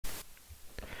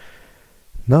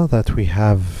Now that we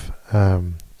have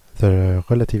the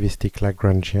relativistic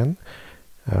Lagrangian,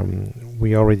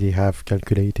 we already have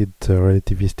calculated the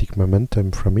relativistic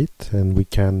momentum from it, and we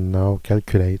can now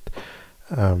calculate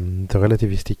the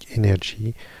relativistic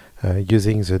energy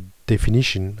using the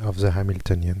definition of the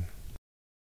Hamiltonian.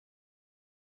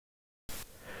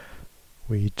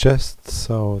 We just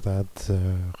saw that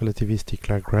the relativistic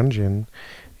Lagrangian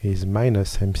is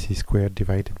minus mc squared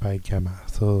divided by gamma.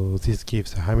 So this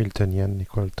gives a Hamiltonian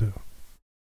equal to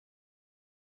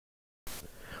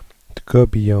go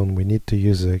beyond, we need to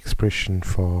use the expression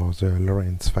for the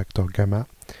Lorentz factor gamma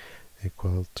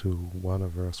equal to 1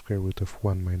 over square root of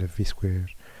 1 minus v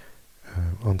squared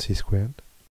on c squared.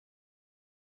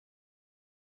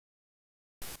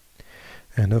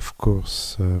 And of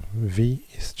course v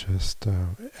is just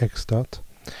x dot,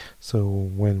 so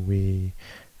when we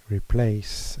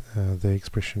replace the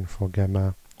expression for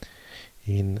gamma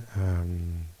in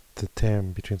the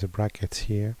term between the brackets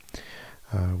here,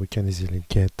 we can easily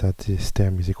get that this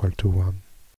term is equal to 1.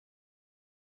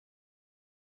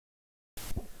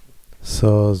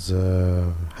 So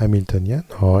the Hamiltonian,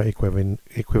 or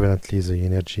equivalently the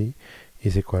energy,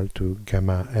 is equal to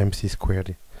gamma mc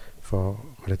squared for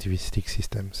relativistic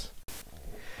systems.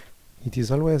 It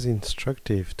is always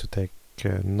instructive to take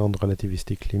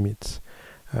non-relativistic limits.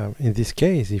 In this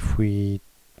case, if we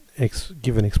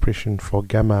give an expression for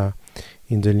gamma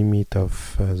in the limit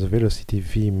of the velocity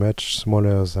v much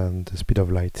smaller than the speed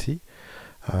of light c,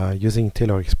 using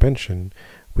Taylor expansion,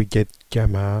 we get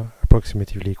gamma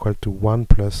approximately equal to 1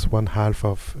 plus 1/2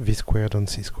 of v squared on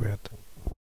c squared.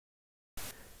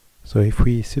 So if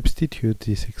we substitute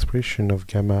this expression of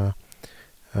gamma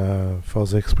for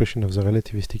the expression of the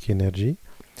relativistic energy,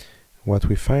 what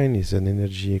we find is an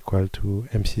energy equal to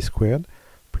mc squared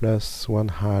plus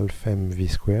 1/2 mv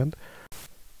squared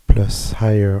plus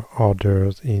higher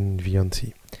orders in v on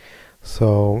c.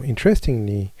 So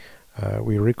interestingly,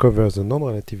 we recover the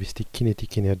non-relativistic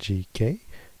kinetic energy k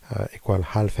equal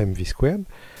half mv squared.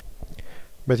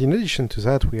 But in addition to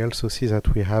that, we also see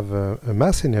that we have a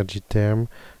mass energy term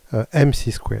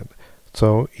mc squared.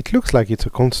 So it looks like it's a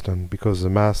constant because the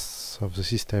mass of the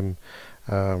system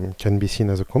can be seen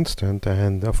as a constant,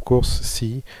 and of course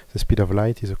c, the speed of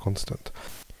light, is a constant.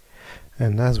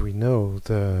 And as we know,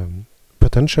 the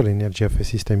potential energy of a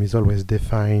system is always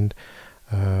defined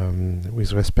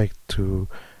with respect to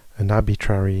an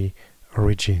arbitrary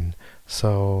origin.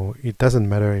 So it doesn't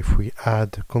matter if we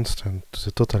add a constant to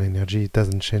the total energy, it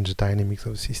doesn't change the dynamics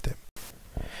of the system.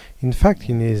 In fact,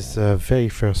 in his very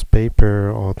first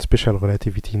paper on special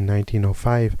relativity in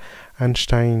 1905,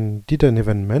 Einstein didn't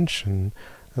even mention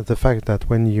the fact that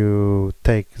when you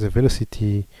take the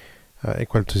velocity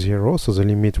equal to 0, so the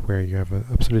limit where you have an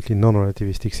absolutely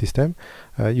non-relativistic system,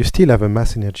 you still have a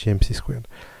mass energy mc squared.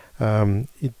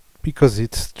 Because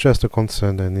it's just a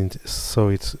constant, and so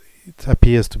it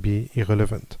appears to be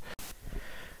irrelevant.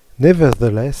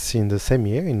 Nevertheless, in the same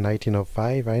year, in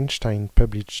 1905, Einstein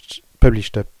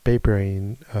published a paper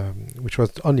in which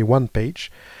was only one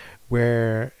page,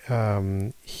 where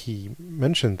he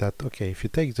mentioned that, okay, if you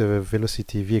take the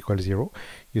velocity v equals 0,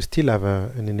 you still have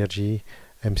an energy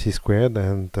mc squared,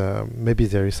 and maybe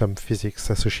there is some physics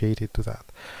associated to that.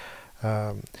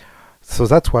 So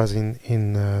that was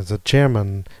in the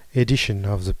German edition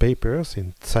of the papers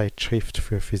in Zeitschrift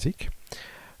für Physik.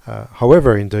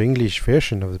 However, in the English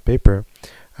version of the paper,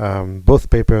 both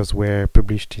papers were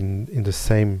published in the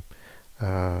same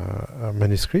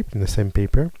manuscript, in the same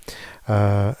paper,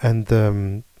 and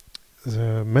the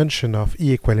mention of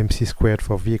E equal mc squared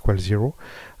for v equals 0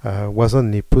 was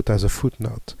only put as a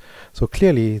footnote. So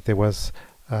clearly there was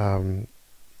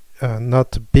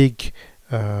not a big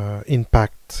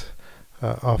impact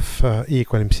of E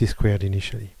equal mc squared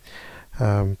initially.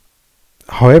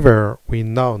 However, we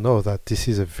now know that this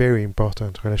is a very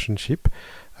important relationship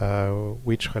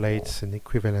which relates an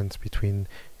equivalence between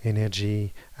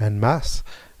energy and mass,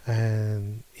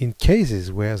 and in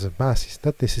cases where the mass is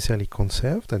not necessarily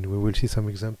conserved, and we will see some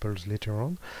examples later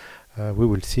on, we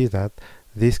will see that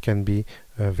this can be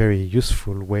a very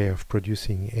useful way of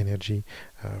producing energy,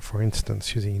 for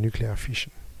instance using nuclear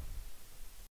fission.